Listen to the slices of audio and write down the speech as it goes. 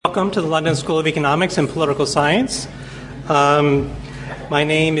Welcome to the London School of Economics and Political Science. My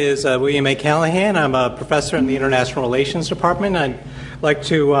name is William A. Callahan. I'm a professor in the International Relations Department. I'd like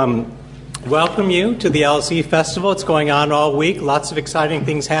to welcome you to the LSE Festival. It's going on all week. Lots of exciting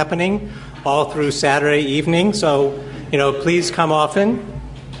things happening all through Saturday evening. So, please come often.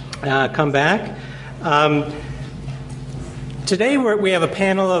 Come back. Today we have a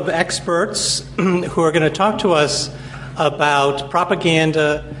panel of experts who are going to talk to us about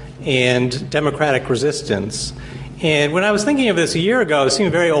propaganda and democratic resistance. And when I was thinking of this a year ago, it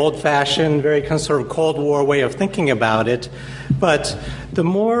seemed very old-fashioned, very kind of sort of Cold War way of thinking about it. But the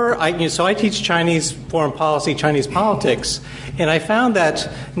more I teach Chinese foreign policy, Chinese politics, and I found that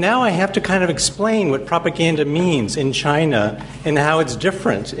now I have to kind of explain what propaganda means in China and how it's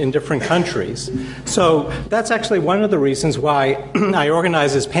different in different countries. So that's actually one of the reasons why I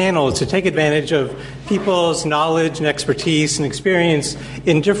organize this panel, is to take advantage of people's knowledge and expertise and experience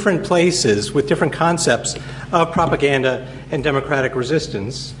in different places with different concepts of propaganda and democratic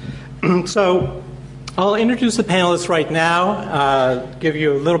resistance. So I'll introduce the panelists right now, give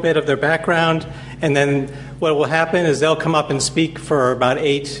you a little bit of their background, and then what will happen is they'll come up and speak for about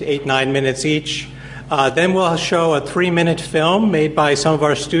 9 minutes each. Then we'll show a 3-minute film made by some of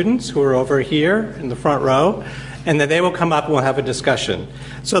our students who are over here in the front row, and then they will come up and we'll have a discussion.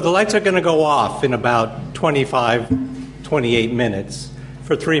 So the lights are going to go off in about 28 minutes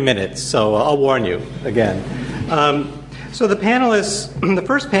for 3 minutes, so I'll warn you again. So the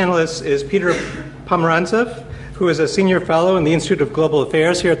first panelist is Peter Pomerantsev, who is a senior fellow in the Institute of Global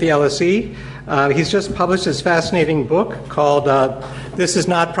Affairs here at the LSE. He's just published his fascinating book called This Is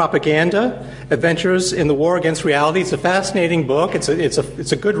Not Propaganda: Adventures in the War Against Reality. It's a fascinating book. It's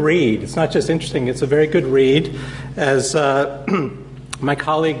a good read. It's not just interesting, it's a very good read. As my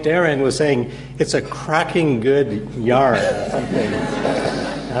colleague Darren was saying, it's a cracking good yarn or something.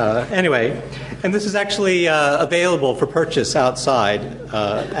 Anyway, and this is actually available for purchase outside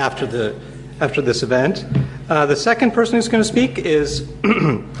after this event. The second person who's going to speak is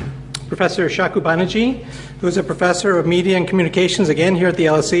Professor Shaku Banerjee, who's a professor of media and communications, again, here at the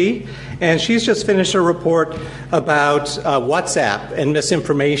LSE. And she's just finished a report about WhatsApp and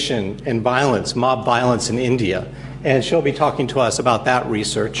misinformation and violence, mob violence in India. And she'll be talking to us about that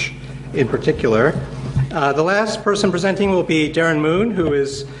research in particular. The last person presenting will be Darren Moon, who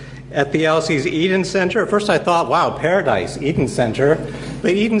is at the LSE's Eden Center. At first I thought, wow, paradise, Eden Center.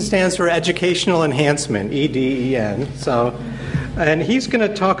 But Eden stands for Educational Enhancement, EDEN. And he's going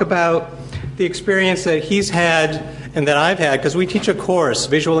to talk about the experience that he's had and that I've had, because we teach a course,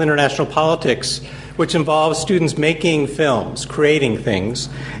 Visual International Politics, which involves students making films, creating things.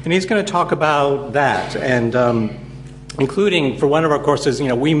 And he's going to talk about that. And including, for one of our courses,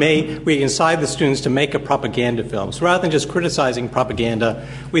 we incite the students to make a propaganda film. So rather than just criticizing propaganda,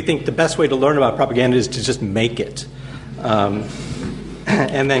 we think the best way to learn about propaganda is to just make it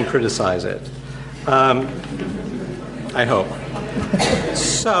and then criticize it. I hope.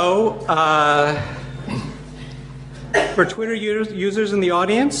 So, for Twitter users in the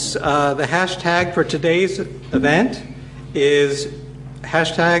audience, the hashtag for today's event is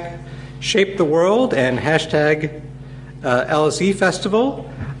hashtag Shape the World and hashtag LSE Festival.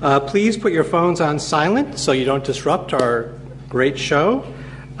 Please put your phones on silent so you don't disrupt our great show.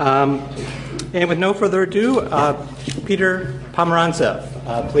 And with no further ado, Peter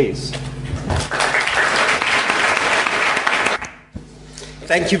Pomerantsev, please.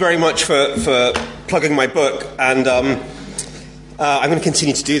 Thank you very much for plugging my book, and I'm going to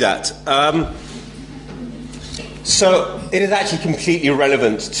continue to do that. So it is actually completely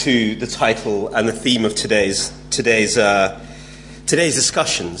relevant to the title and the theme of today's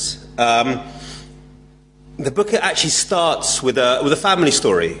discussions. The book actually starts with a family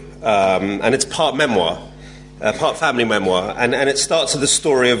story, and it's part memoir, part family memoir, and it starts with the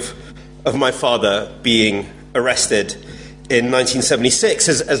story of my father being arrested in 1976.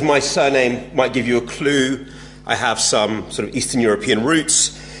 As my surname might give you a clue, I have some sort of Eastern European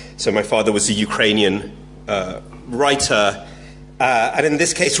roots. So my father was a Ukrainian writer, and in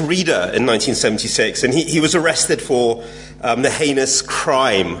this case, reader in 1976. And he was arrested for the heinous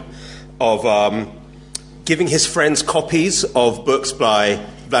crime of giving his friends copies of books by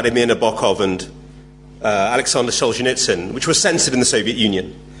Vladimir Nabokov and Alexander Solzhenitsyn, which were censored in the Soviet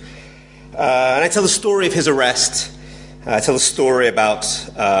Union. And I tell the story of his arrest. I tell a story about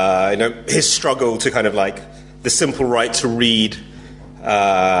his struggle to kind of like the simple right to read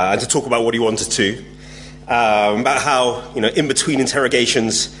and to talk about what he wanted to. About how in between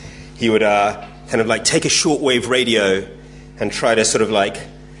interrogations he would kind of like take a shortwave radio and try to sort of like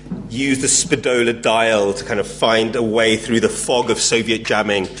use the Spadola dial to kind of find a way through the fog of Soviet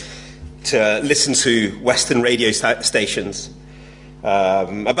jamming to listen to Western radio stations,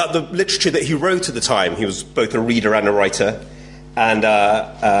 about the literature that he wrote at the time. He was both a reader and a writer, and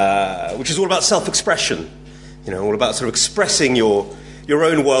which is all about self-expression, all about sort of expressing your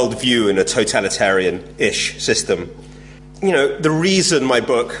own worldview in a totalitarian-ish system. The reason my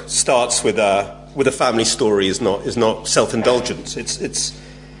book starts with a family story is not self-indulgence.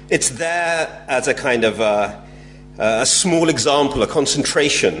 It's there as a kind of a small example, a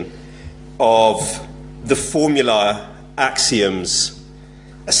concentration of the formula, axioms,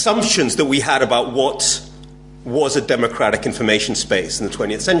 assumptions that we had about what was a democratic information space in the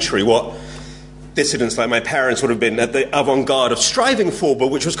 20th century, what dissidents like my parents would have been at the avant-garde of striving for, but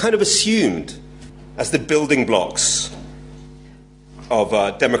which was kind of assumed as the building blocks of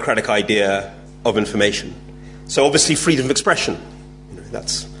a democratic idea of information. So obviously freedom of expression,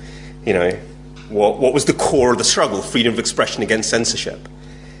 that's, what was the core of the struggle, freedom of expression against censorship.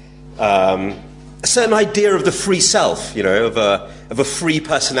 A certain idea of the free self, of a free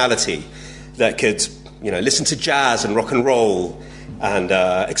personality that could, listen to jazz and rock and roll and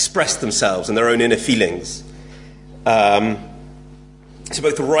express themselves and their own inner feelings. So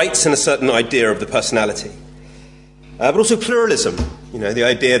both rights and a certain idea of the personality. But also pluralism, the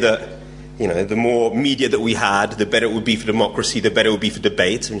idea that, the more media that we had, the better it would be for democracy, the better it would be for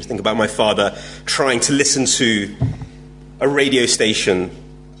debate. And you think about my father trying to listen to a radio station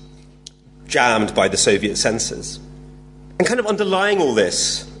jammed by the Soviet censors. And kind of underlying all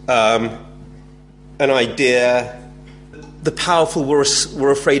this, an idea the powerful were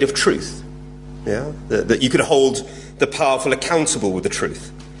afraid of truth. Yeah? That you could hold the powerful accountable with the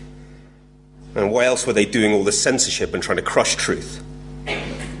truth. And why else were they doing all this censorship and trying to crush truth?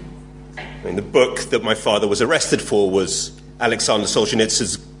 The book that my father was arrested for was Alexander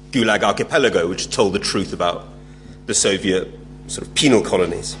Solzhenitsyn's Gulag Archipelago, which told the truth about the Soviet sort of penal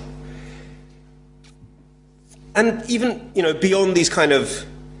colonies. And even, beyond these kind of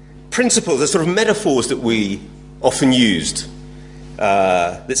principles, there's sort of metaphors that we often used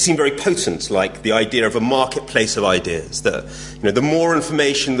that seem very potent, like the idea of a marketplace of ideas, that, the more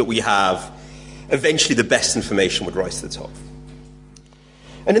information that we have, eventually the best information would rise to the top.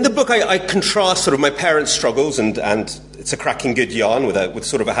 And in the book, I contrast sort of my parents' struggles, and it's a cracking good yarn with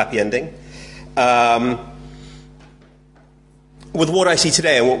sort of a happy ending, with what I see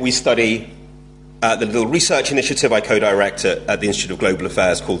today and what we study at the little research initiative I co-direct at the Institute of Global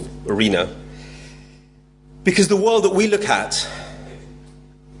Affairs called ARENA. Because the world that we look at,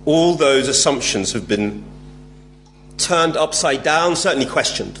 all those assumptions have been turned upside down, certainly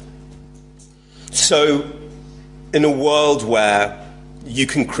questioned. So, in a world where you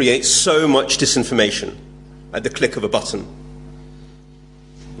can create so much disinformation at the click of a button,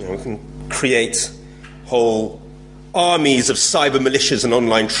 we can create whole armies of cyber militias and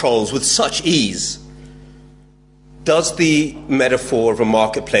online trolls with such ease. Does the metaphor of a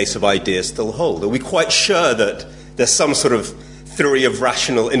marketplace of ideas still hold? Are we quite sure that there's some sort of theory of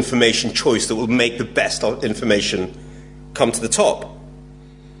rational information choice that will make the best information come to the top?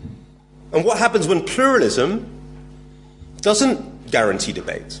 And what happens when pluralism doesn't guarantee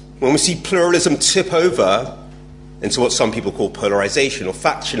debate? When we see pluralism tip over into what some people call polarization or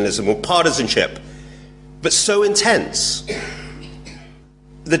factionalism or partisanship, but so intense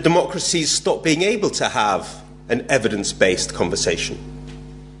that democracies stop being able to have an evidence-based conversation.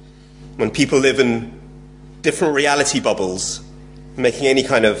 When people live in different reality bubbles, making any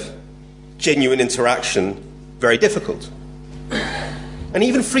kind of genuine interaction very difficult. And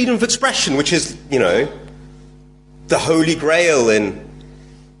even freedom of expression, which is, the holy grail in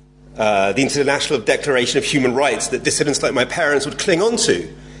the International Declaration of Human Rights that dissidents like my parents would cling on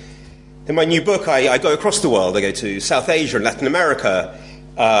to. In my new book, I go across the world. I go to South Asia and Latin America,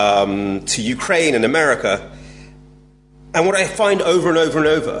 to Ukraine and America. And what I find over and over and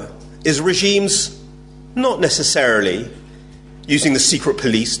over is regimes not necessarily using the secret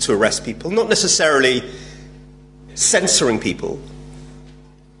police to arrest people, not necessarily censoring people,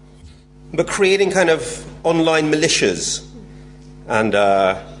 but creating kind of online militias and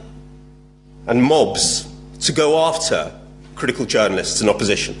mobs to go after critical journalists and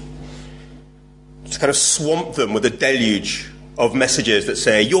opposition. To kind of swamp them with a deluge of messages that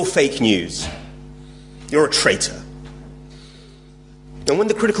say, you're fake news, you're a traitor. And when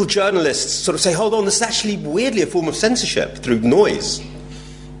the critical journalists sort of say, hold on, this is actually weirdly a form of censorship through noise,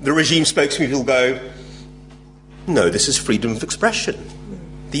 the regime spokespeople will go, no, this is freedom of expression.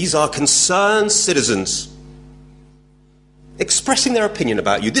 These are concerned citizens expressing their opinion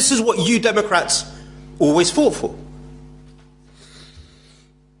about you. This is what you Democrats always fought for.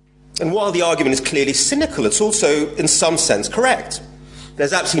 And while the argument is clearly cynical, it's also, in some sense, correct.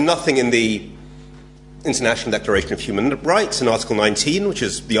 There's absolutely nothing in the International Declaration of Human Rights in Article 19, which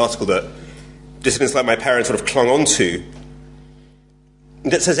is the article that dissidents like my parents sort of clung on to,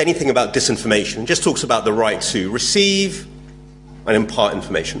 that says anything about disinformation. It just talks about the right to receive and impart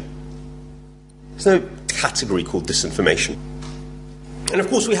information. There's no category called disinformation. And of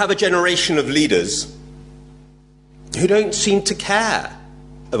course, we have a generation of leaders who don't seem to care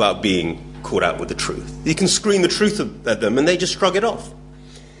about being caught out with the truth. You can scream the truth at them and they just shrug it off.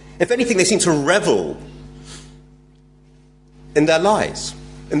 If anything, they seem to revel in their lies,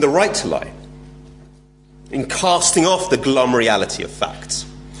 in the right to lie, in casting off the glum reality of facts.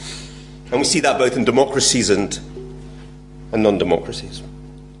 And we see that both in democracies and non-democracies.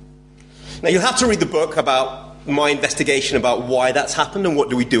 Now, you'll have to read the book about my investigation about why that's happened and what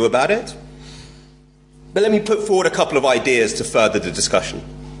do we do about it. But let me put forward a couple of ideas to further the discussion.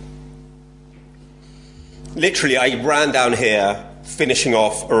 Literally, I ran down here finishing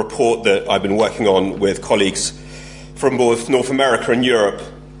off a report that I've been working on with colleagues from both North America and Europe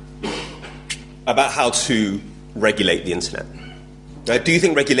about how to regulate the internet. Now, do you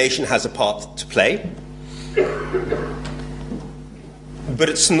think regulation has a part to play? But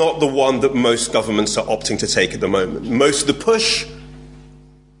it's not the one that most governments are opting to take at the moment. Most of the push,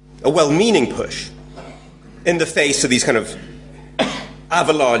 a well-meaning push, in the face of these kind of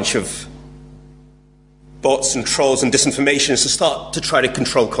avalanche of bots and trolls and disinformation, is to start to try to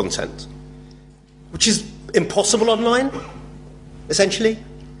control content, which is impossible online, essentially,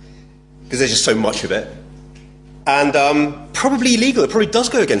 because there's just so much of it. And probably illegal. It probably does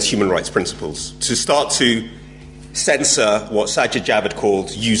go against human rights principles to start to censor what Sajid Javid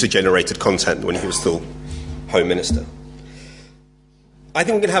called user-generated content when he was still Home Minister. I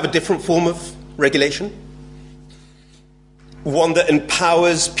think we're going to have a different form of regulation, one that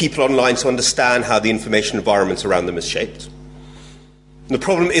empowers people online to understand how the information environment around them is shaped. And the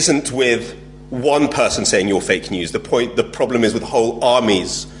problem isn't with one person saying you're fake news. The problem is with whole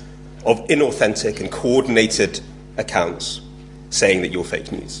armies of inauthentic and coordinated accounts saying that you're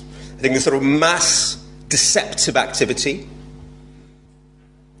fake news. I think this sort of mass deceptive activity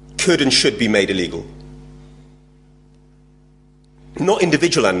could and should be made illegal. Not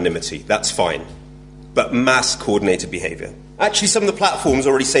individual anonymity, that's fine, but mass coordinated behavior. Actually, some of the platforms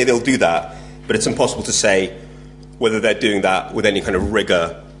already say they'll do that, but it's impossible to say whether they're doing that with any kind of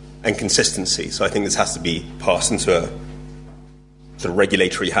rigor and consistency. So I think this has to be passed into a sort of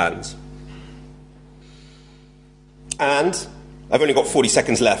regulatory hands. And I've only got 40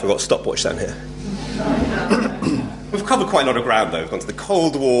 seconds left. I've got a stopwatch down here. We've covered quite a lot of ground, though. We've gone to the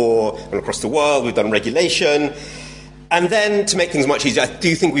Cold War, gone across the world, we've done regulation. And then, to make things much easier, I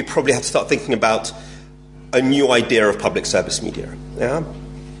do think we probably have to start thinking about a new idea of public service media. Yeah?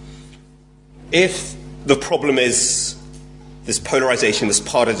 If the problem is this polarization, this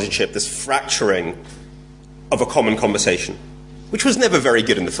partisanship, this fracturing of a common conversation, which was never very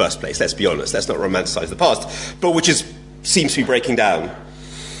good in the first place, let's be honest, let's not romanticize the past, but which seems to be breaking down,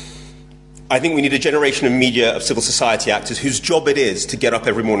 I think we need a generation of media, of civil society actors whose job it is to get up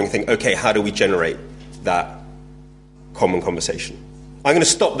every morning and think, okay, how do we generate that common conversation? I'm going to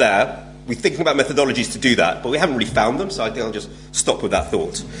stop there. We're thinking about methodologies to do that, but we haven't really found them, so I think I'll just stop with that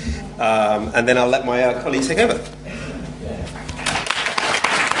thought. And then I'll let my colleagues take over.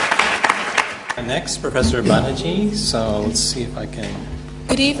 Next, Professor Banerjee. So let's see if I can...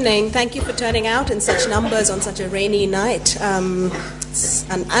 Good evening. Thank you for turning out in such numbers on such a rainy night, and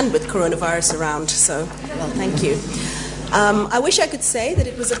with coronavirus around, so, well, thank you. I wish I could say that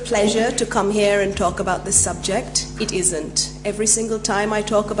it was a pleasure to come here and talk about this subject. It isn't. Every single time I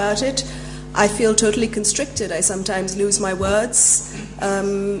talk about it, I feel totally constricted. I sometimes lose my words.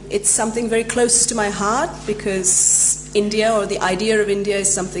 It's something very close to my heart because India, or the idea of India,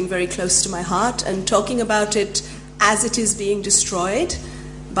 is something very close to my heart, and talking about it as it is being destroyed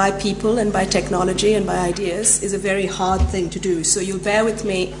by people and by technology and by ideas is a very hard thing to do. So you'll bear with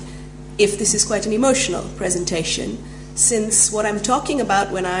me if this is quite an emotional presentation, since what I'm talking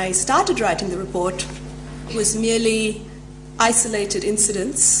about when I started writing the report was merely isolated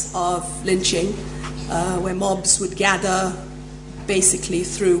incidents of lynching, where mobs would gather basically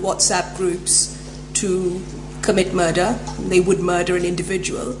through WhatsApp groups to commit murder. They would murder an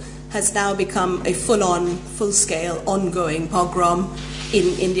individual, has now become a full-on, full-scale, ongoing pogrom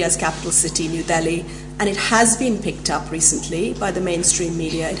in India's capital city, New Delhi. And it has been picked up recently by the mainstream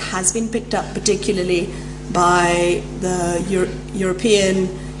media. It has been picked up particularly by the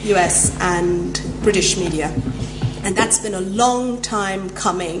European, US, and British media. And that's been a long time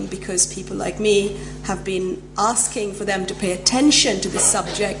coming because people like me have been asking for them to pay attention to this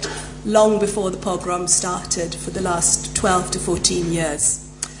subject long before the pogrom started for the last 12 to 14 years.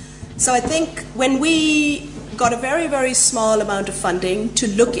 So I think when we got a very, very small amount of funding to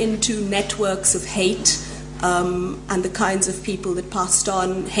look into networks of hate and the kinds of people that passed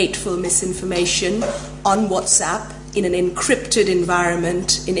on hateful misinformation on WhatsApp in an encrypted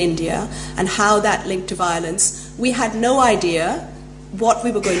environment in India and how that linked to violence, we had no idea what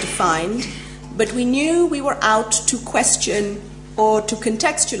we were going to find, but we knew we were out to question or to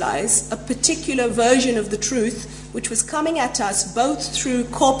contextualize a particular version of the truth which was coming at us both through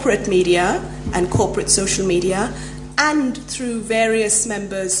corporate media and corporate social media and through various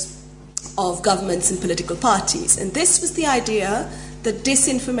members of governments and political parties. And this was the idea that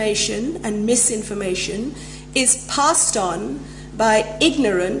disinformation and misinformation is passed on by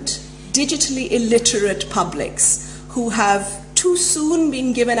ignorant, digitally illiterate publics who have too soon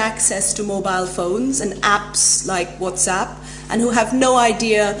been given access to mobile phones and apps like WhatsApp and who have no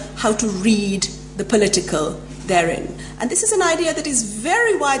idea how to read the political therein. And this is an idea that is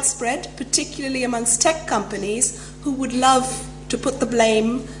very widespread, particularly amongst tech companies who would love to put the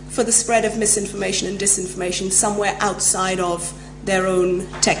blame for the spread of misinformation and disinformation somewhere outside of their own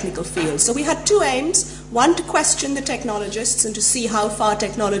technical field. So we had two aims. One, to question the technologists and to see how far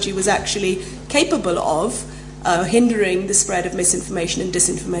technology was actually capable of hindering the spread of misinformation and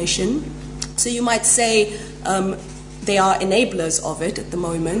disinformation. So you might say they are enablers of it at the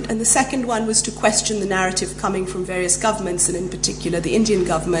moment. And the second one was to question the narrative coming from various governments, and in particular the Indian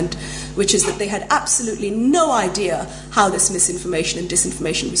government, which is that they had absolutely no idea how this misinformation and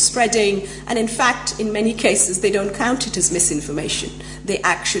disinformation was spreading. And in fact, in many cases, they don't count it as misinformation. They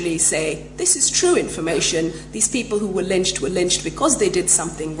actually say, this is true information. These people who were lynched because they did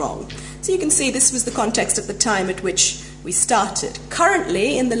something wrong. So you can see this was the context at the time at which we started.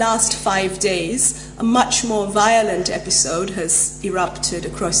 Currently, in the last 5 days, a much more violent episode has erupted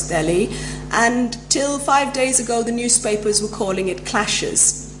across Delhi, and till 5 days ago, the newspapers were calling it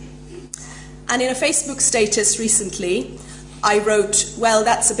clashes. And in a Facebook status recently, I wrote, well,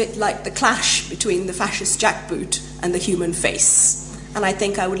 that's a bit like the clash between the fascist jackboot and the human face. And I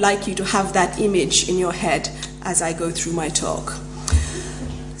think I would like you to have that image in your head as I go through my talk.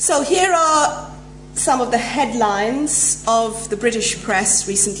 So here are some of the headlines of the British press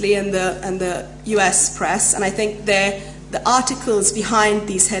recently and the US press, and I think the articles behind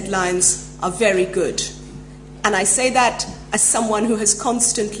these headlines are very good. And I say that as someone who has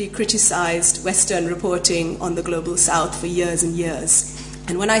constantly criticized Western reporting on the Global South for years and years.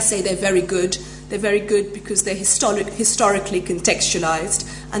 And when I say they're very good because they're historically contextualized,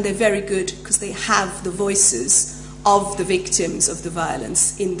 and they're very good because they have the voices of the victims of the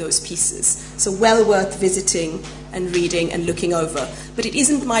violence in those pieces. So well worth visiting and reading and looking over. But it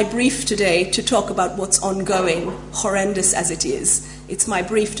isn't my brief today to talk about what's ongoing, horrendous as it is. It's my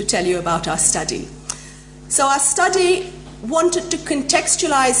brief to tell you about our study. So our study wanted to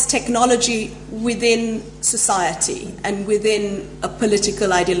contextualize technology within society and within a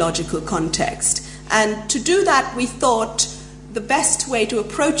political ideological context. And to do that, we thought the best way to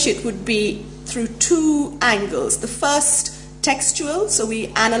approach it would be through two angles. The first, textual, so we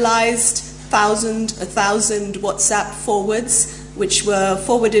analyzed 1,000 WhatsApp forwards, which were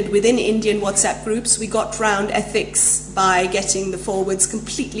forwarded within Indian WhatsApp groups. We got round ethics by getting the forwards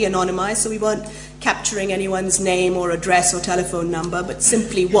completely anonymized, so we weren't capturing anyone's name or address or telephone number, but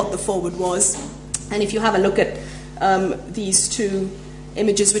simply what the forward was. And if you have a look at these two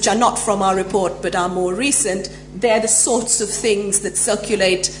images, which are not from our report but are more recent, they're the sorts of things that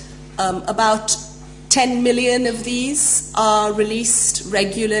circulate. About 10 million of these are released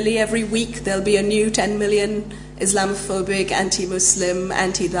regularly every week. There'll be a new 10 million Islamophobic, anti-Muslim,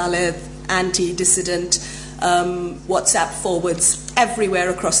 anti-Dalit, anti-dissident WhatsApp forwards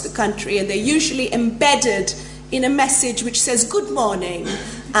everywhere across the country. And they're usually embedded in a message which says, good morning,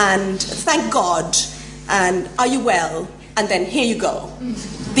 and thank God, and are you well? And then here you go.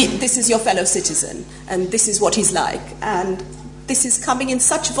 This is your fellow citizen, and this is what he's like. And this is coming in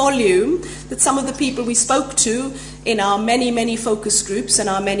such volume that some of the people we spoke to in our many, many focus groups and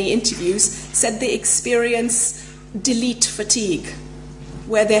our many interviews said they experience delete fatigue,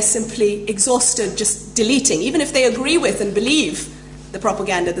 where they're simply exhausted just deleting. Even if they agree with and believe the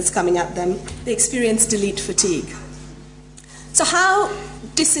propaganda that's coming at them, they experience delete fatigue. So how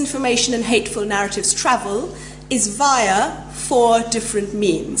disinformation and hateful narratives travel is via 4 different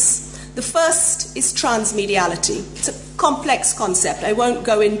means. The first is transmediality. It's a complex concept. I won't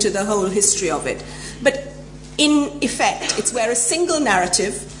go into the whole history of it. But in effect, it's where a single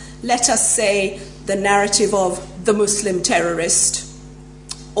narrative, let us say the narrative of the Muslim terrorist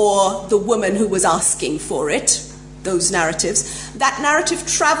or the woman who was asking for it, those narratives, That narrative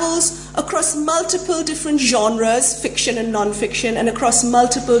travels across multiple different genres, fiction and non-fiction, and across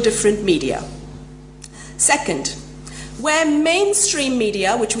multiple different media. Second, where mainstream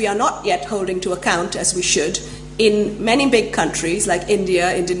media, which we are not yet holding to account as we should, in many big countries like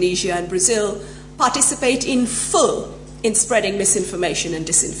India, Indonesia, and Brazil, participate in full in spreading misinformation and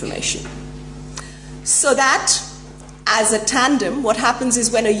disinformation. So that, as a tandem, what happens is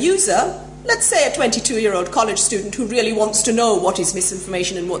when a user, let's say a 22-year-old college student who really wants to know what is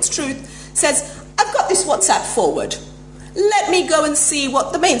misinformation and what's truth, says, I've got this WhatsApp forward. Let me go and see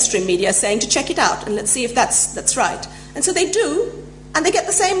what the mainstream media are saying to check it out, and let's see if that's right. And so they do, and they get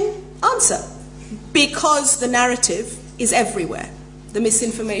the same answer, because the narrative is everywhere. The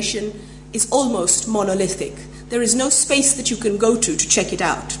misinformation is almost monolithic. There is no space that you can go to check it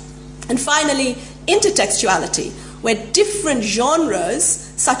out. And finally, intertextuality, where different genres,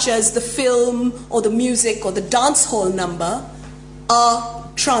 such as the film or the music or the dance hall number, are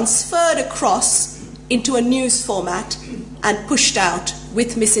transferred across into a news format and pushed out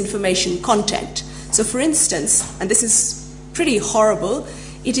with misinformation content. So for instance, and this is pretty horrible,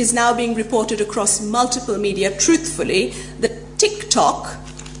 it is now being reported across multiple media, truthfully, that TikTok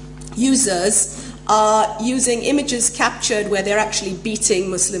users are using images captured where they're actually beating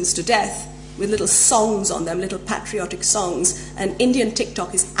Muslims to death with little songs on them, little patriotic songs, and Indian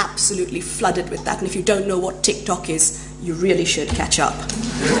TikTok is absolutely flooded with that. And if you don't know what TikTok is, you really should catch up.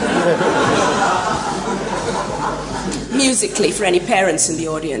 Musical.ly, for any parents in the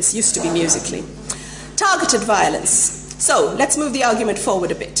audience, used to be Musical.ly. Targeted violence. So let's move the argument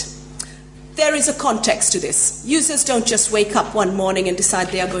forward a bit. There is a context to this. Users don't just wake up one morning and decide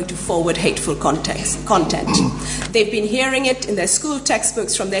they are going to forward hateful content. They've been hearing it in their school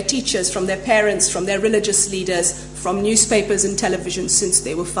textbooks, from their teachers, from their parents, from their religious leaders, from newspapers and television since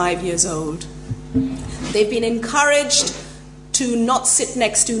they were 5 years old. They've been encouraged to not sit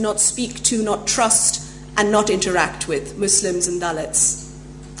next to, not speak to, not trust, and not interact with Muslims and Dalits.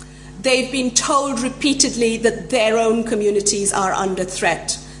 They've been told repeatedly that their own communities are under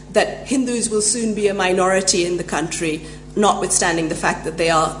threat, that Hindus will soon be a minority in the country, notwithstanding the fact that they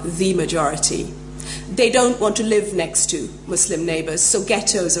are the majority. They don't want to live next to Muslim neighbors, so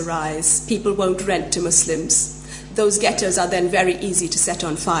ghettos arise. People won't rent to Muslims. Those ghettos are then very easy to set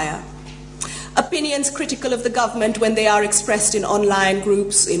on fire. Opinions critical of the government, when they are expressed in online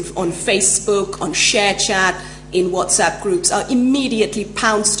groups, on Facebook, on ShareChat, in WhatsApp groups, are immediately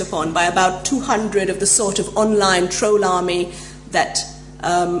pounced upon by about 200 of the sort of online troll army that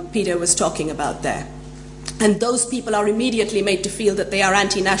Peter was talking about there. And those people are immediately made to feel that they are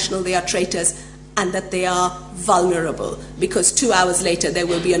anti-national, they are traitors, and that they are vulnerable, because 2 hours later there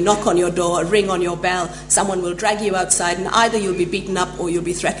will be a knock on your door, a ring on your bell, someone will drag you outside, and either you'll be beaten up or you'll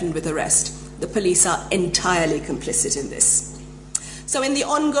be threatened with arrest. The police are entirely complicit in this. So in the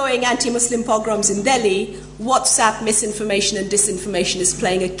ongoing anti-Muslim pogroms in Delhi, WhatsApp misinformation and disinformation is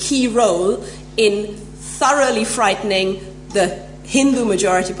playing a key role in thoroughly frightening the Hindu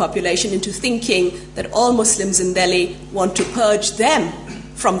majority population into thinking that all Muslims in Delhi want to purge them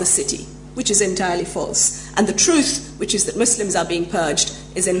from the city, which is entirely false. And the truth, which is that Muslims are being purged,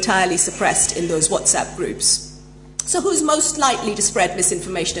 is entirely suppressed in those WhatsApp groups. So who's most likely to spread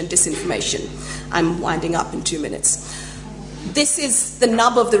misinformation and disinformation? I'm winding up in 2 minutes. This is the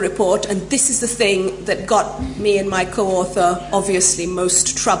nub of the report, and this is the thing that got me and my co-author obviously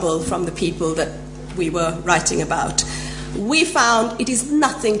most trouble from the people that we were writing about. We found it is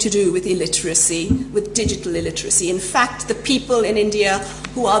nothing to do with illiteracy, with digital illiteracy. In fact, the people in India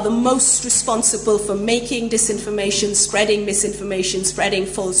who are the most responsible for making disinformation, spreading misinformation, spreading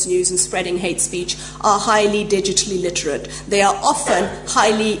false news, and spreading hate speech are highly digitally literate. They are often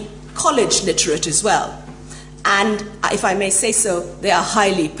highly college literate as well. And if I may say so, they are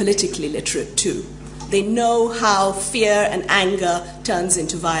highly politically literate too. They know how fear and anger turns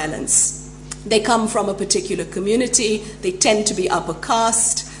into violence. They come from a particular community. They tend to be upper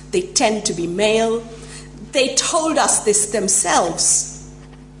caste. They tend to be male. They told us this themselves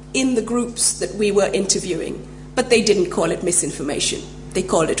in the groups that we were interviewing, but they didn't call it misinformation. They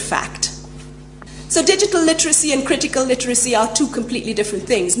called it fact. So digital literacy and critical literacy are two completely different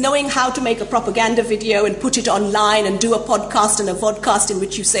things. Knowing how to make a propaganda video and put it online and do a podcast and a vodcast in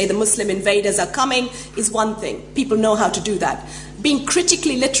which you say the Muslim invaders are coming is one thing. People know how to do that. Being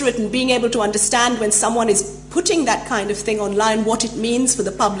critically literate and being able to understand when someone is putting that kind of thing online, what it means for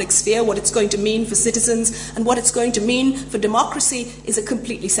the public sphere, what it's going to mean for citizens, and what it's going to mean for democracy is a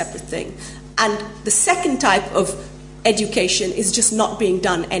completely separate thing. And the second type of education is just not being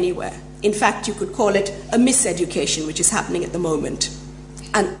done anywhere. In fact, you could call it a miseducation, which is happening at the moment.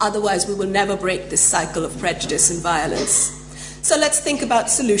 And otherwise, we will never break this cycle of prejudice and violence. So let's think about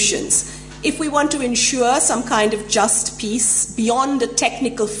solutions. If we want to ensure some kind of just peace beyond a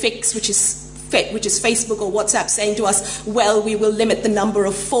technical fix, which is Facebook or WhatsApp saying to us, well, we will limit the number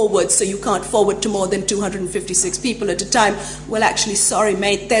of forwards so you can't forward to more than 256 people at a time. Well, actually, sorry,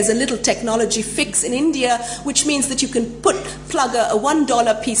 mate, there's a little technology fix in India, which means that you can plug a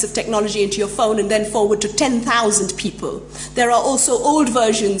 $1 piece of technology into your phone and then forward to 10,000 people. There are also old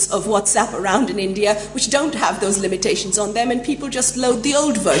versions of WhatsApp around in India which don't have those limitations on them, and people just load the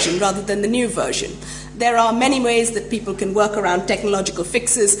old version rather than the new version. There are many ways that people can work around technological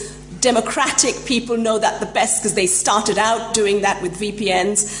fixes. Democratic people know that the best because they started out doing that with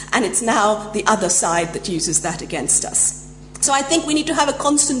VPNs, and it's now the other side that uses that against us. So I think we need to have a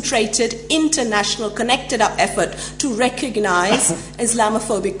concentrated, international, connected-up effort to recognize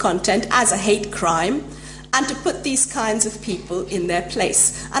Islamophobic content as a hate crime and to put these kinds of people in their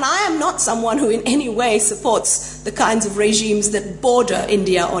place. And I am not someone who in any way supports the kinds of regimes that border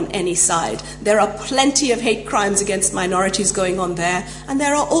India on any side. There are plenty of hate crimes against minorities going on there, and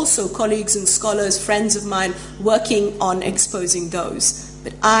there are also colleagues and scholars, friends of mine, working on exposing those.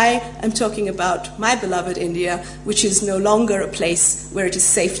 But I am talking about my beloved India, which is no longer a place where it is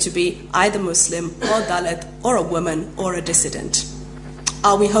safe to be either Muslim or Dalit or a woman or a dissident.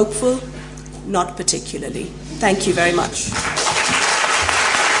 Are we hopeful? Not particularly. Thank you very much.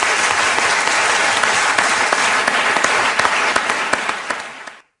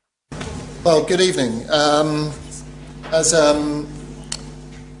 Well, good evening.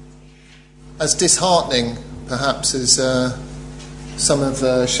 As disheartening, perhaps, as some of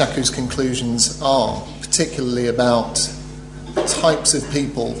Shaku's conclusions are, particularly about the types of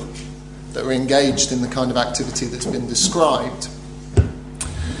people that are engaged in the kind of activity that's been described,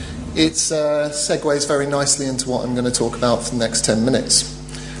 it segues very nicely into what I'm going to talk about for the next 10 minutes.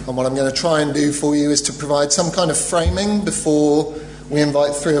 And what I'm going to try and do for you is to provide some kind of framing before we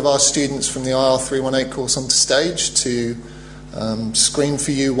invite three of our students from the IR318 course onto stage to screen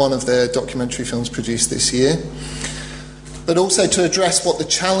for you one of their documentary films produced this year, but also to address what the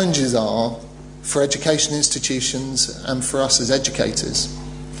challenges are for education institutions and for us as educators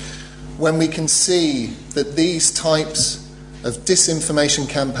when we can see that these types of disinformation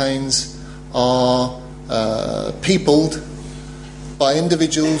campaigns are peopled by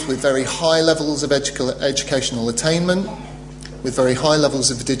individuals with very high levels of educational attainment, with very high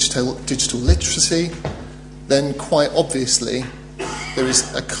levels of digital literacy, then quite obviously there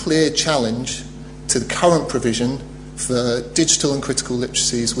is a clear challenge to the current provision for digital and critical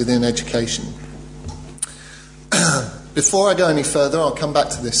literacies within education. Before I go any further, I'll come back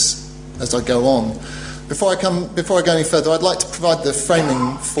to this as I go on. Before I go any further, I'd like to provide the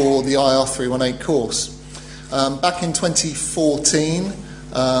framing for the IR318 course. Back in 2014,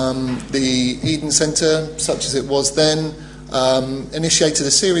 the Eden Centre, such as it was then, initiated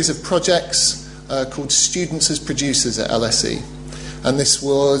a series of projects called Students as Producers at LSE. And this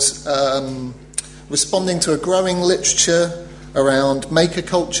was responding to a growing literature around maker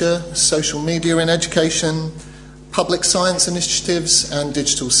culture, social media in education, public science initiatives, and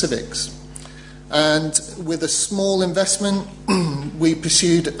digital civics. And with a small investment, we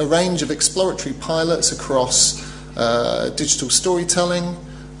pursued a range of exploratory pilots across digital storytelling,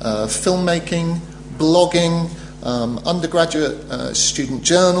 filmmaking, blogging, undergraduate student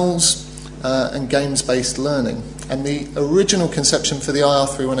journals, and games-based learning. And the original conception for the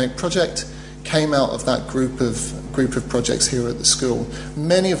IR318 project came out of that group of projects here at the school,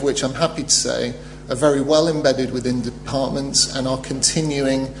 many of which I'm happy to say are very well embedded within departments and are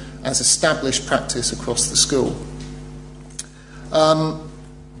continuing as established practice across the school.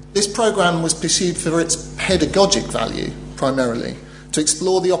 This programme was pursued for its pedagogic value, primarily, to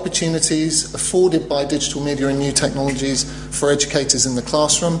explore the opportunities afforded by digital media and new technologies for educators in the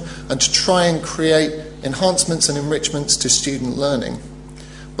classroom, and to try and create enhancements and enrichments to student learning.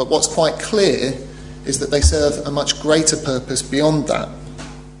 But what's quite clear is that they serve a much greater purpose beyond that.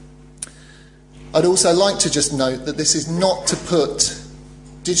 I'd also like to just note that this is not to put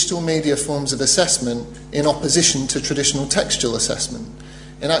digital media forms of assessment in opposition to traditional textual assessment.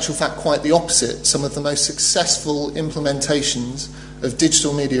 In actual fact, quite the opposite. Some of the most successful implementations of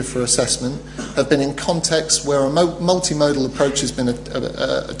digital media for assessment have been in contexts where a multimodal approach has been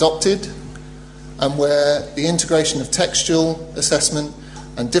adopted, and where the integration of textual assessment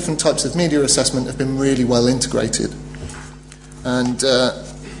and different types of media assessment have been really well integrated. And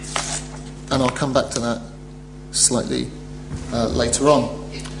I'll come back to that slightly later on.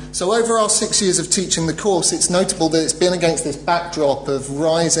 So over our 6 years of teaching the course, it's notable that it's been against this backdrop of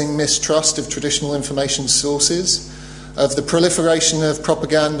rising mistrust of traditional information sources, of the proliferation of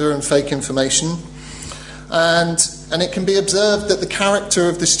propaganda and fake information, and And it can be observed that the character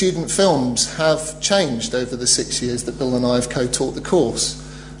of the student films have changed over the 6 years that Bill and I have co-taught the course.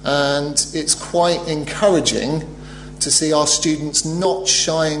 And it's quite encouraging to see our students not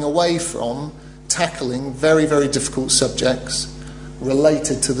shying away from tackling very, very difficult subjects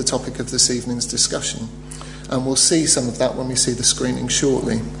related to the topic of this evening's discussion. And we'll see some of that when we see the screening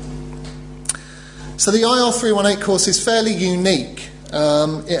shortly. So the IR 318 course is fairly unique.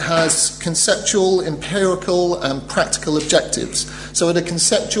 It has conceptual, empirical and practical objectives. So at a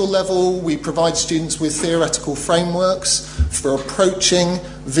conceptual level, we provide students with theoretical frameworks for approaching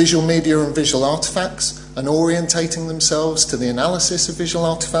visual media and visual artefacts and orientating themselves to the analysis of visual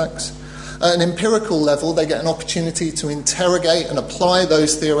artefacts. At an empirical level, they get an opportunity to interrogate and apply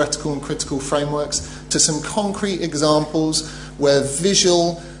those theoretical and critical frameworks to some concrete examples where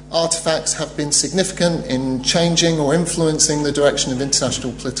visual artefacts have been significant in changing or influencing the direction of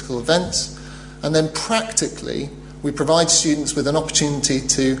international political events. And then practically, we provide students with an opportunity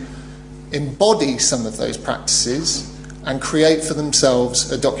to embody some of those practices and create for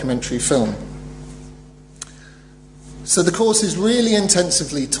themselves a documentary film. So the course is really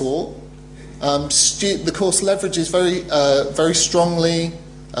intensively taught. The course leverages very strongly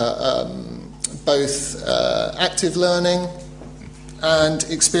both active learning and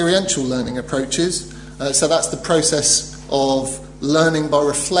experiential learning approaches. So that's the process of learning by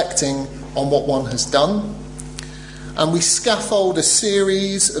reflecting on what one has done. And we scaffold a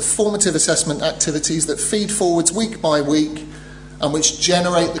series of formative assessment activities that feed forwards week by week and which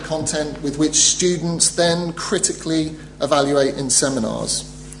generate the content with which students then critically evaluate in seminars.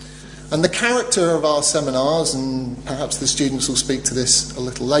 And the character of our seminars, and perhaps the students will speak to this a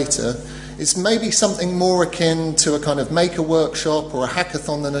little later, is maybe something more akin to a kind of maker workshop or a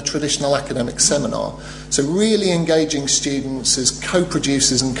hackathon than a traditional academic seminar. So really engaging students as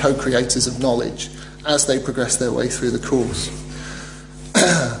co-producers and co-creators of knowledge as they progress their way through the course.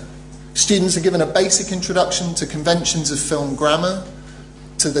 Students are given a basic introduction to conventions of film grammar,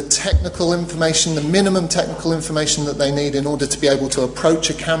 to the technical information, the minimum technical information that they need in order to be able to approach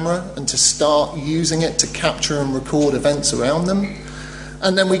a camera and to start using it to capture and record events around them.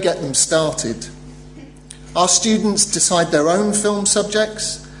 And then we get them started. Our students decide their own film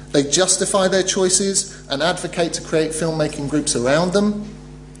subjects, they justify their choices and advocate to create filmmaking groups around them.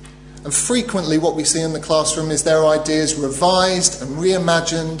 And frequently what we see in the classroom is their ideas revised and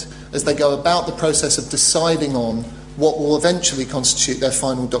reimagined as they go about the process of deciding on what will eventually constitute their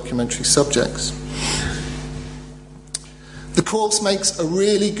final documentary subjects. The course makes a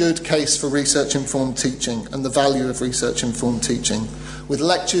really good case for research-informed teaching and the value of research-informed teaching, with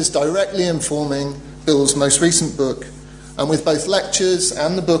lectures directly informing Bill's most recent book, and with both lectures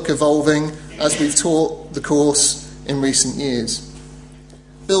and the book evolving as we've taught the course in recent years.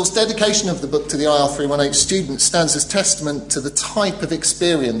 Bill's dedication of the book to the IR 318 students stands as testament to the type of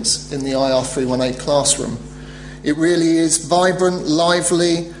experience in the IR 318 classroom. It really is vibrant,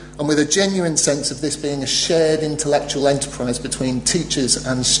 lively, and with a genuine sense of this being a shared intellectual enterprise between teachers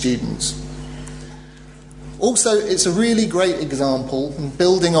and students. Also, it's a really great example,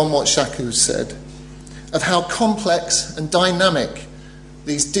 building on what Shaku said, of how complex and dynamic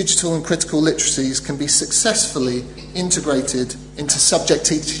these digital and critical literacies can be successfully integrated into subject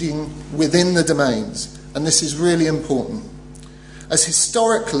teaching within the domains. And this is really important, as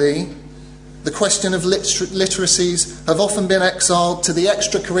historically, the question of literacies have often been exiled to the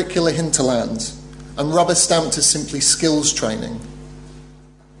extracurricular hinterlands and rubber-stamped as simply skills training.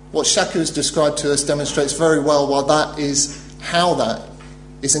 What Shaku has described to us demonstrates very well why that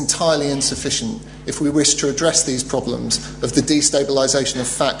is entirely insufficient if we wish to address these problems of the destabilisation of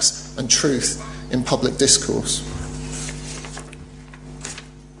facts and truth in public discourse.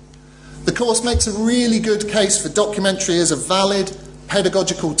 The course makes a really good case for documentary as a valid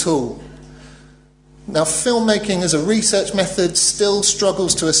pedagogical tool. Now, filmmaking as a research method still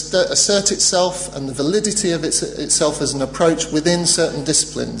struggles to assert itself and the validity of itself as an approach within certain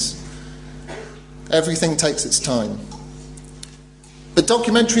disciplines. Everything takes its time. But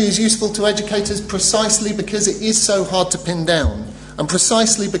documentary is useful to educators precisely because it is so hard to pin down, and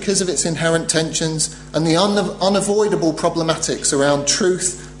precisely because of its inherent tensions and the unavoidable problematics around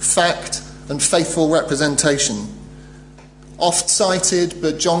truth, fact, and faithful representation. Oft cited,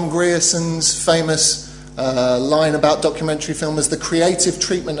 but John Grierson's famous line about documentary film as the creative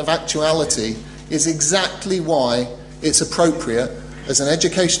treatment of actuality is exactly why it's appropriate as an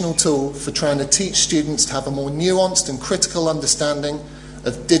educational tool for trying to teach students to have a more nuanced and critical understanding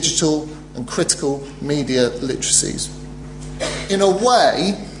of digital and critical media literacies. In a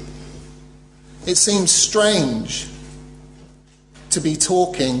way, it seems strange to be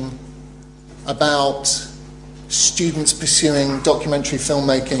talking about students pursuing documentary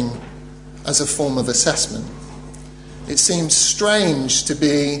filmmaking as a form of assessment. It seems strange to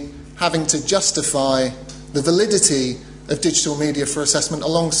be having to justify the validity of digital media for assessment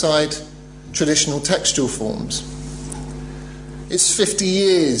alongside traditional textual forms. It's 50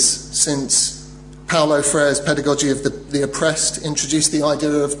 years since Paulo Freire's Pedagogy of the Oppressed introduced the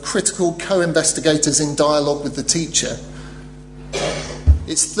idea of critical co-investigators in dialogue with the teacher.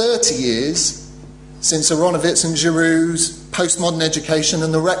 It's 30 years since Aronowitz and Giroux's postmodern education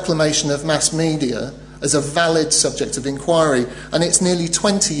and the reclamation of mass media as a valid subject of inquiry. And it's nearly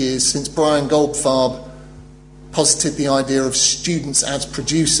 20 years since Brian Goldfarb posited the idea of students as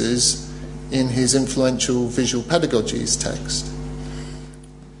producers in his influential Visual Pedagogies text.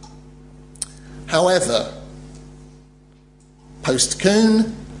 However,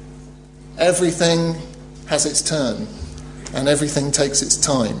 post-Kuhn, everything has its turn and everything takes its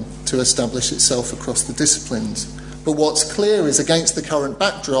time to establish itself across the disciplines. But what's clear is, against the current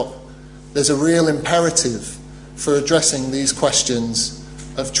backdrop, there's a real imperative for addressing these questions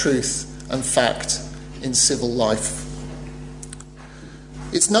of truth and fact in civil life.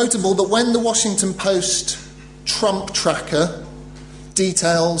 It's notable that when the Washington Post Trump tracker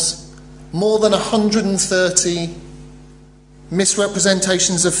details more than 130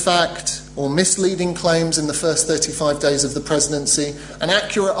 misrepresentations of fact or misleading claims in the first 35 days of the presidency, and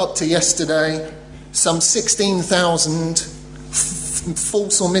accurate up to yesterday, some 16,000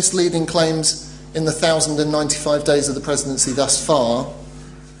 false or misleading claims in the 1,095 days of the presidency thus far,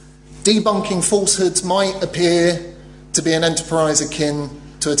 debunking falsehoods might appear to be an enterprise akin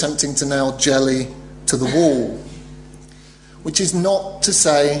to attempting to nail jelly to the wall, which is not to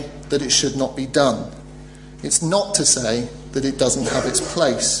say that it should not be done. It's not to say that it doesn't have its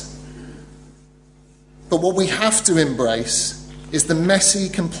place. But what we have to embrace is the messy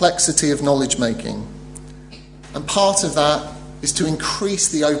complexity of knowledge making. And part of that is to increase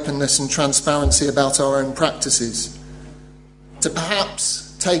the openness and transparency about our own practices, to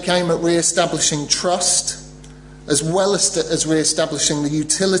perhaps take aim at re-establishing trust, as well as re-establishing the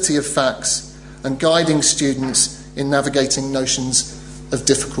utility of facts and guiding students in navigating notions of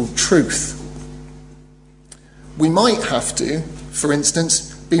difficult truth. We might have to, for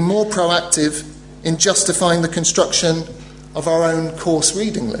instance, be more proactive in justifying the construction of our own course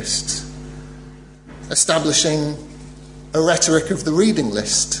reading lists, establishing a rhetoric of the reading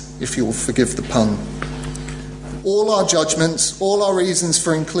list, if you'll forgive the pun. All our judgments, all our reasons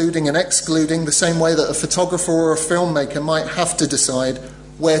for including and excluding, the same way that a photographer or a filmmaker might have to decide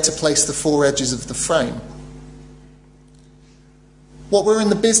where to place the four edges of the frame. What we're in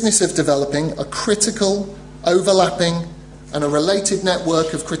the business of developing are critical, overlapping, and a related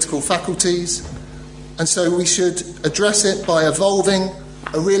network of critical faculties, and so we should address it by evolving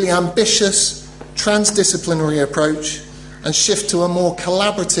a really ambitious, transdisciplinary approach and shift to a more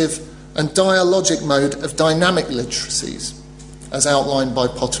collaborative and dialogic mode of dynamic literacies, as outlined by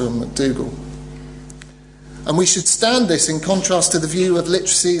Potter and McDougall. And we should stand this in contrast to the view of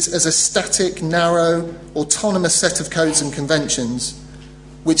literacies as a static, narrow, autonomous set of codes and conventions,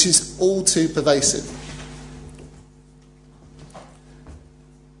 which is all too pervasive.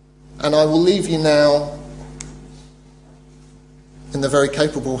 And I will leave you now in the very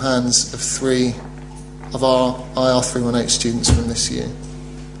capable hands of three of our IR 318 students from this year.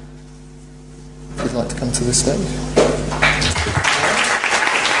 If you'd like to come to the stage.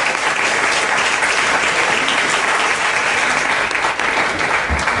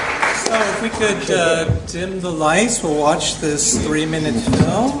 So if we could dim the lights, we'll watch this 3-minute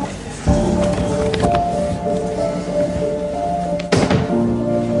film.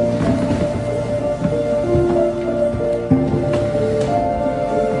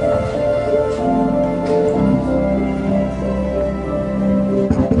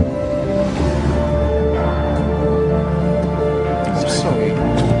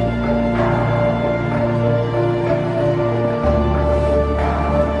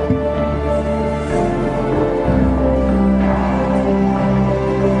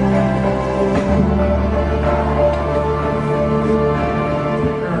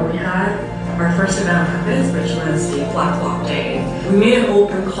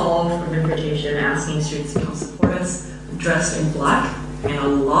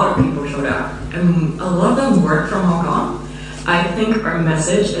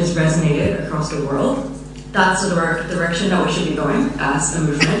 Has resonated across the world. That's the direction that we should be going as a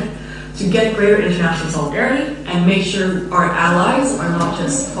movement, to get greater international solidarity and make sure our allies are not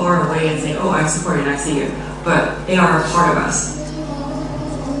just far away and saying, oh, I support you and I see you, but they are a part of us.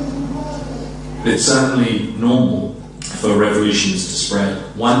 It's certainly normal for revolutions to spread.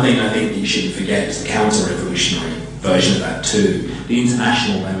 One thing I think that you shouldn't forget is the counter-revolutionary version of that too. The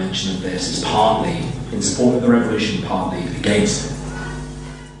international dimension of this is partly in support of the revolution, partly against it.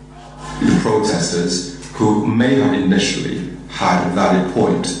 The protesters, who may have initially had a valid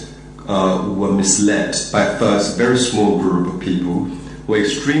point, were misled by a first very small group of people who were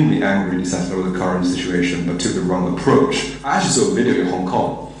extremely angry and dissatisfied with the current situation but took the wrong approach. I actually saw a video in Hong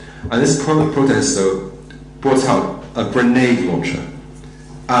Kong, and this protester brought out a grenade launcher,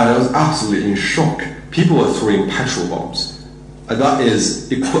 and I was absolutely in shock. People were throwing petrol bombs, and that is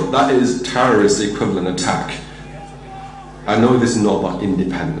terrorist equivalent attack. I know this is not about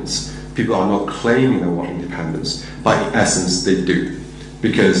independence. People are not claiming they want independence, but in essence they do.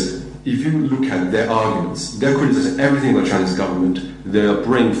 Because if you look at their arguments, they're criticizing everything about the Chinese government. They're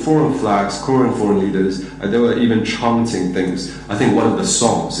bringing foreign flags, calling foreign leaders, and they were even chanting things. I think one of the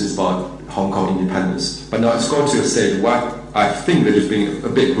songs is about Hong Kong independence. But now it's got to a stage where I think they're just being a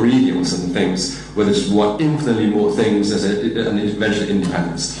bit greedy on certain things, where they just want infinitely more things and eventually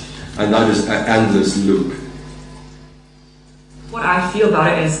independence. And that is an endless loop. What I feel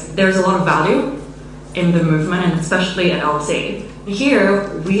about it is there's a lot of value in the movement, and especially at LSE. Here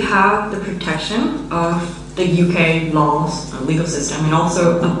we have the protection of the UK laws, legal system, and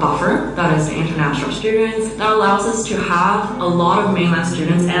also a buffer, that is the international students, that allows us to have a lot of mainland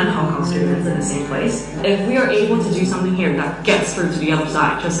students and Hong Kong students in the same place. If we are able to do something here that gets through to the other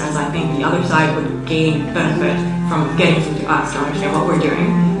side, just as I think the other side would gain benefit from getting through to us to understand what we're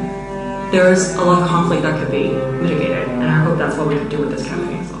doing, there's a lot of conflict that could be mitigated, and I hope that's what we can do with this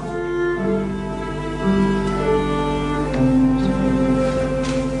campaign as well.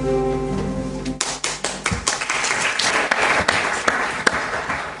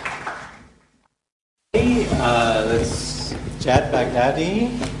 That's Jad Baghdadi,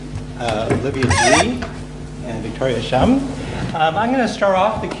 Olivia G, and Victoria Shum. I'm going to start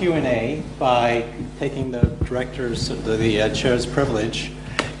off the Q&A by taking the director's, the chair's privilege,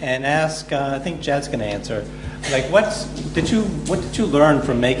 and ask. I think Jad's going to answer. Like, what did you learn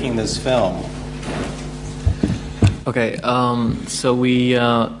from making this film? Okay, so we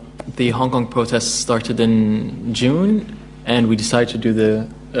the Hong Kong protests started in June, and we decided to do the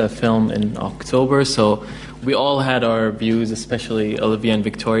film in October. So we all had our views, especially Olivia and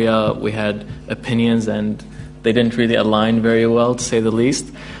Victoria. We had opinions, and they didn't really align very well, to say the least.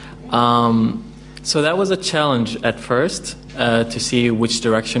 So that was a challenge at first, to see which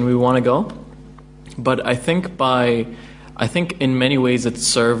direction we want to go. But I think in many ways it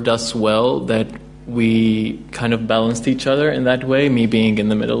served us well that we kind of balanced each other in that way, me being in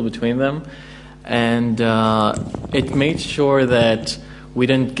the middle between them. And it made sure that we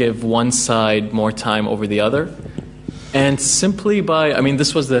didn't give one side more time over the other. And simply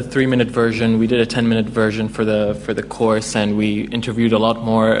this was the 3-minute version. We did a 10-minute version for the course, and we interviewed a lot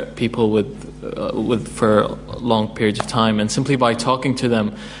more people for long periods of time. And simply by talking to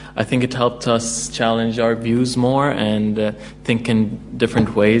them, I think it helped us challenge our views more and think in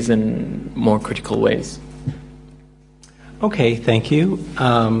different ways and more critical ways. Okay, thank you.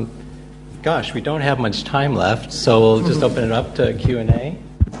 Gosh, we don't have much time left, so we'll just open it up to Q&A.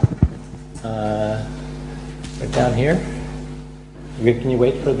 Right down here. Can you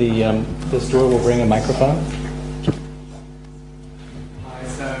wait for this door? We'll bring a microphone. Hi,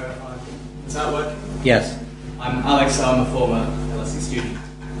 so does that work? Yes. I'm Alex. I'm a former LSE student.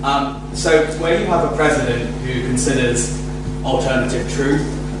 So where you have a president who considers alternative truth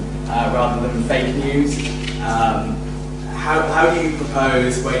rather than fake news, how do you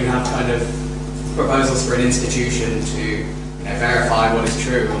propose, where you have kind of proposals for an institution to verify what is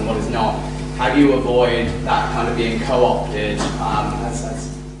true and what is not, how do you avoid that kind of being co-opted,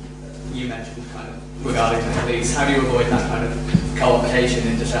 as you mentioned kind of regarding the police, how do you avoid that kind of co-optation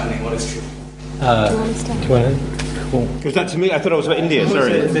in determining what is true? Do you want to? Cool. Was that to me? I thought it was about India,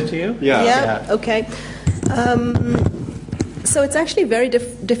 sorry. Is it to you? Yeah. Okay. So it's actually very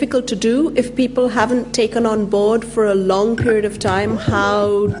difficult to do if people haven't taken on board for a long period of time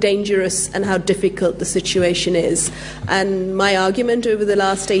how dangerous and how difficult the situation is. And my argument over the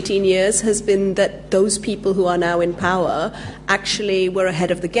last 18 years has been that those people who are now in power actually were ahead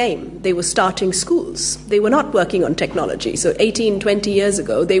of the game. They were starting schools. They were not working on technology. So 18, 20 years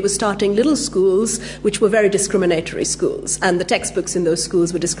ago, they were starting little schools which were very discriminatory schools. And the textbooks in those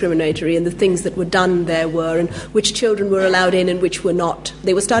schools were discriminatory, and the things that were done there were, and which children were allowed in and which were not.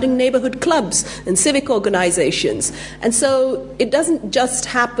 They were starting neighborhood clubs and civic organizations. And so it doesn't just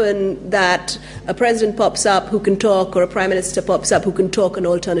happen that a president pops up who can talk, or a prime minister pops up who can talk an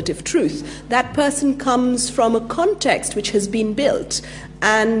alternative truth. That person comes from a context which has been built.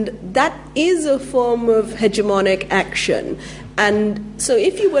 And that is a form of hegemonic action. And so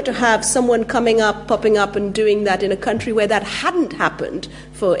if you were to have someone popping up and doing that in a country where that hadn't happened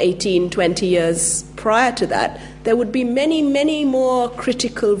for 18, 20 years prior to that, there would be many, many more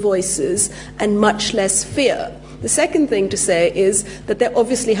critical voices and much less fear. The second thing to say is that there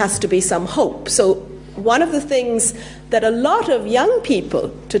obviously has to be some hope. So one of the things that a lot of young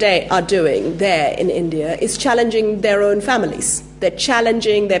people today are doing there in India is challenging their own families. They're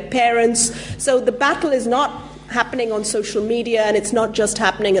challenging their parents. So the battle is not happening on social media, and it's not just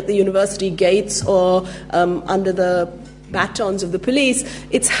happening at the university gates or under the batons of the police.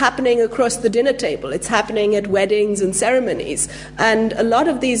 It's happening across the dinner table. It's happening at weddings and ceremonies. And a lot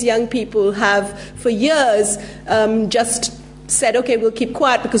of these young people have, for years, just said, okay, we'll keep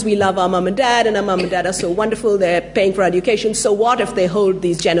quiet because we love our mum and dad, and our mum and dad are so wonderful, they're paying for education. So what if they hold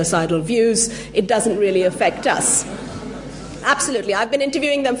these genocidal views? It doesn't really affect us. Absolutely. I've been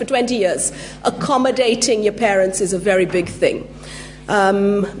interviewing them for 20 years. Accommodating your parents is a very big thing.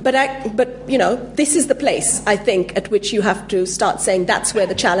 But you know, this is the place, I think, at which you have to start saying that's where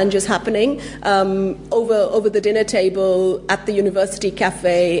the challenge is happening, over the dinner table, at the university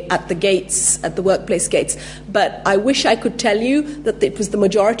cafe, at the gates, at the workplace gates. But I wish I could tell you that it was the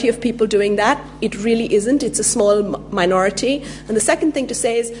majority of people doing that. It really isn't. It's a small minority. And the second thing to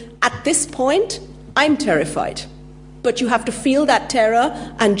say is, at this point, I'm terrified. But you have to feel that terror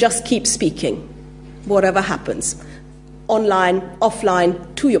and just keep speaking, whatever happens. Online, offline,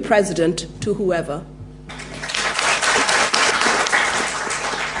 to your president, to whoever.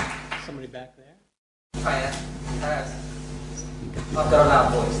 Somebody back there? Hiya. I've got a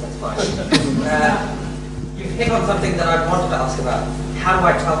loud voice, that's fine. You've hit on something that I wanted to ask about. How do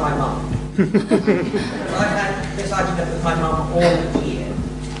I tell my mum? I've had this argument with my mum all year.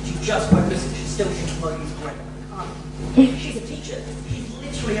 She just won't listen. She still thinks Modi's great. She's a teacher. She's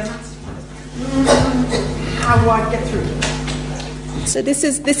literally a maths teacher. How do I get through to her? So this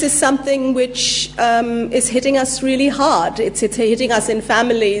is something which is hitting us really hard. It's hitting us in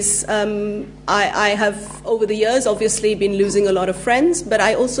families. I have, over the years, obviously been losing a lot of friends, but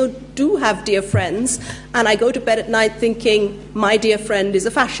I also do have dear friends, and I go to bed at night thinking, my dear friend is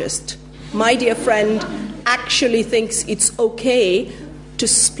a fascist. My dear friend actually thinks it's okay to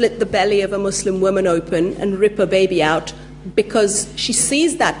split the belly of a Muslim woman open and rip her baby out because she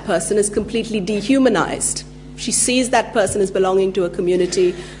sees that person as completely dehumanized. She sees that person as belonging to a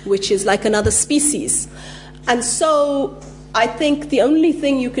community which is like another species. And so I think the only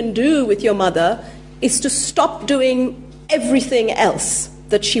thing you can do with your mother is to stop doing everything else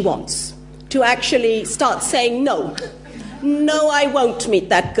that she wants, to actually start saying no. No, I won't meet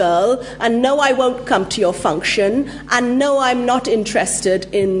that girl, and no, I won't come to your function, and no, I'm not interested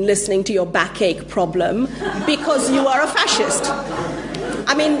in listening to your backache problem because you are a fascist.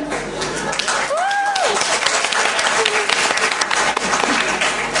 I mean,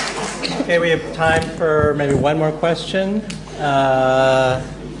 okay, we have time for maybe one more question. Is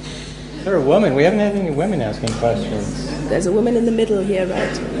there a woman? We haven't had any women asking questions. There's a woman in the middle here,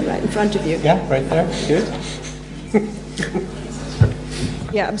 right in front of you. Yeah, right there. Good.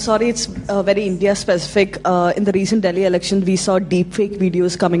 Yeah, I'm sorry, it's very India-specific. In the recent Delhi election, we saw deepfake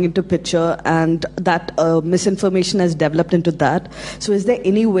videos coming into picture, and that misinformation has developed into that. So is there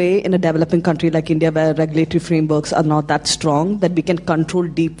any way in a developing country like India, where regulatory frameworks are not that strong, that we can control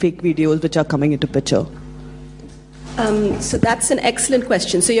deepfake videos which are coming into picture? So that's an excellent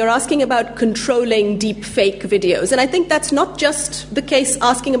question. So you're asking about controlling deep fake videos. And I think that's not just the case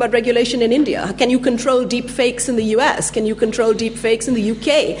asking about regulation in India. Can you control deep fakes in the US? Can you control deep fakes in the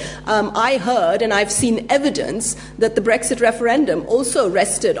UK? I heard, and I've seen evidence, that the Brexit referendum also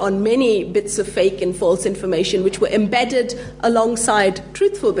rested on many bits of fake and false information which were embedded alongside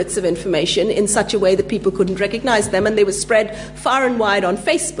truthful bits of information in such a way that people couldn't recognize them, and they were spread far and wide on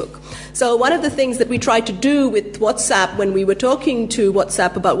Facebook. So one of the things that we tried to do with WhatsApp when we were talking to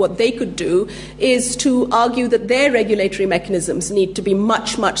WhatsApp about what they could do is to argue that their regulatory mechanisms need to be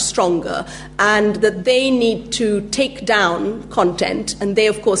much, much stronger, and that they need to take down content. And they,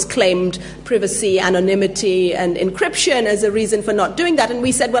 of course, claimed privacy, anonymity, and encryption as a reason for not doing that. And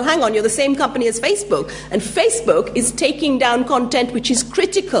we said, well, hang on, you're the same company as Facebook. And Facebook is taking down content which is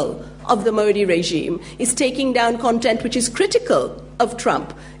critical of the Modi regime, is taking down content which is critical of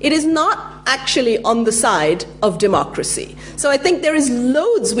Trump. It is not actually on the side of democracy. So I think there is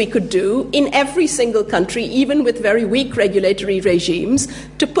loads we could do in every single country, even with very weak regulatory regimes,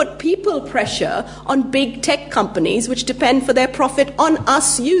 to put people pressure on big tech companies which depend for their profit on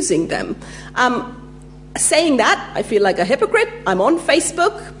us using them. Saying that, I feel like a hypocrite. I'm on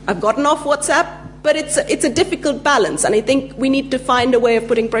Facebook. I've gotten off WhatsApp. But it's a difficult balance, and I think we need to find a way of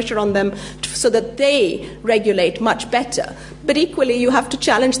putting pressure on them so that they regulate much better. But equally, you have to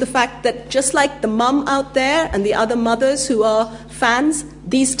challenge the fact that just like the mum out there and the other mothers who are fans,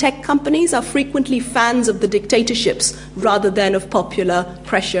 these tech companies are frequently fans of the dictatorships rather than of popular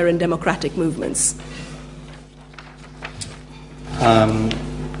pressure and democratic movements.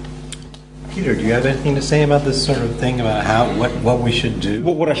 Peter, do you have anything to say about this sort of thing, about what we should do?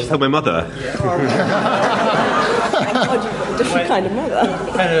 What I should tell my mother? God, you've got a different kind of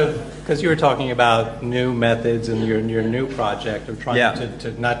mother. Because you were talking about new methods and your new project of trying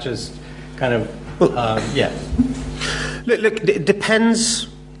to not just Look, it depends.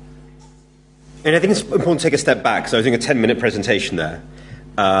 And I think it's important to take a step back. So I was doing a 10-minute presentation there.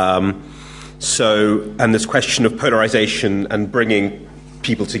 And this question of polarization and bringing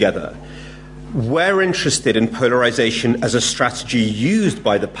people together. We're interested in polarization as a strategy used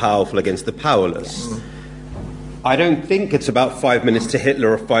by the powerful against the powerless. I don't think it's about 5 minutes to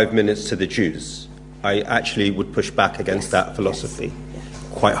Hitler or 5 minutes to the Jews. I actually would push back against that philosophy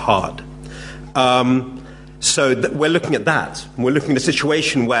quite hard. We're looking at that. We're looking at a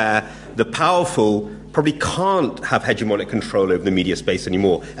situation where the powerful probably can't have hegemonic control over the media space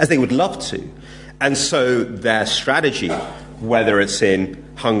anymore, as they would love to. And so their strategy, whether it's in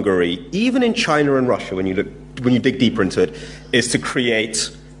Hungary, even in China and Russia, when you dig deeper into it, is to create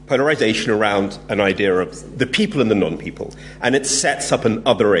polarization around an idea of the people and the non-people. And it sets up an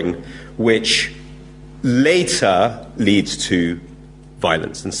othering which later leads to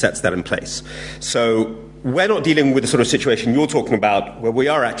violence and sets that in place. So we're not dealing with the sort of situation you're talking about, where we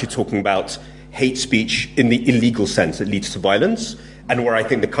are actually talking about hate speech in the illegal sense that leads to violence, and where I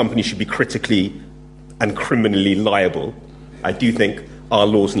think the company should be critically and criminally liable. I do think our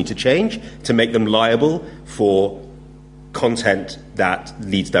laws need to change to make them liable for content that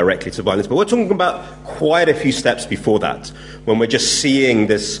leads directly to violence. But we're talking about quite a few steps before that, when we're just seeing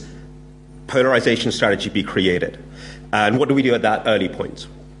this polarization strategy be created. And what do we do at that early point?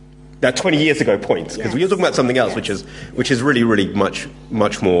 That 20 years ago point, because we're talking about something else, which is really, really much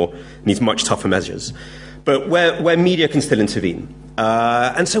more, needs much tougher measures. But where media can still intervene.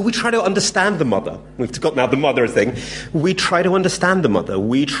 And so we try to understand the mother. We've got now the mother thing. We try to understand the mother.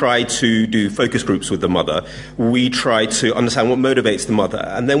 We try to do focus groups with the mother. We try to understand what motivates the mother.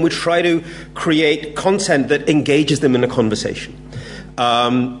 And then we try to create content that engages them in a conversation.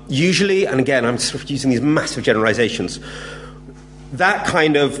 Usually, and again, I'm sort of using these massive generalizations, that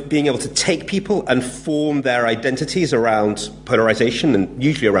kind of being able to take people and form their identities around polarization and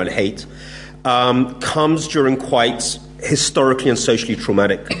usually around hate comes during quite historically and socially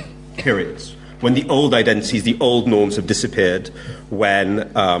traumatic periods, when the old identities, the old norms have disappeared,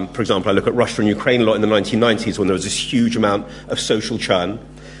 when, for example, I look at Russia and Ukraine a lot in the 1990s, when there was this huge amount of social churn,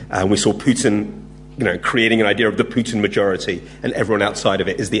 and we saw Putin creating an idea of the Putin majority, and everyone outside of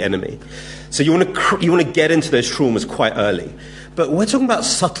it is the enemy. So you want to get into those traumas quite early. But we're talking about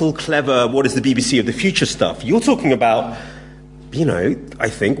subtle, clever, what is the BBC of the future stuff. You're talking about, I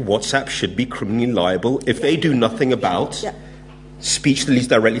think WhatsApp should be criminally liable if they do nothing about speech that leads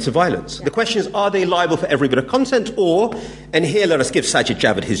directly to violence. The question is, are they liable for every bit of content? Or, and here let us give Sajid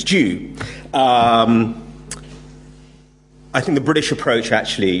Javid his due, I think the British approach,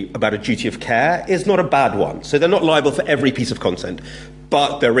 actually, about a duty of care is not a bad one. So they're not liable for every piece of content.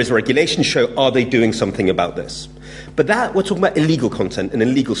 But there is a regulation to show, are they doing something about this? But that, we're talking about illegal content and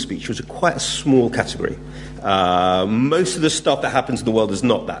illegal speech, which is quite a small category. Most of the stuff that happens in the world is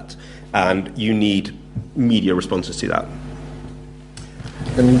not that. And you need media responses to that.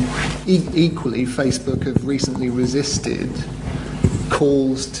 And equally, Facebook have recently resisted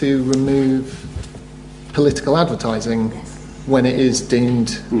calls to remove political advertising when it is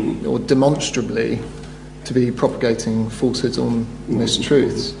deemed or demonstrably to be propagating falsehoods or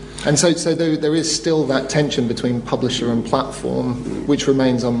mistruths. And so there is still that tension between publisher and platform, which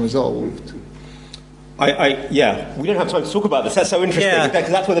remains unresolved. We don't have time to talk about this. That's so interesting, because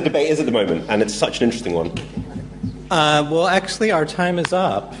that's where the debate is at the moment, and it's such an interesting one. Well, actually, our time is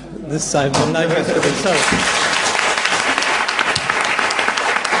up. This I'm not used to this. So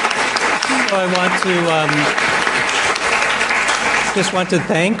I want to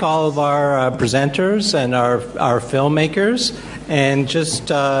thank all of our presenters and our filmmakers, and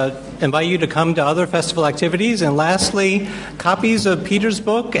just invite you to come to other festival activities. And lastly, copies of Peter's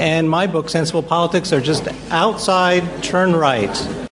book and my book, Sensible Politics, are just outside. Turn right.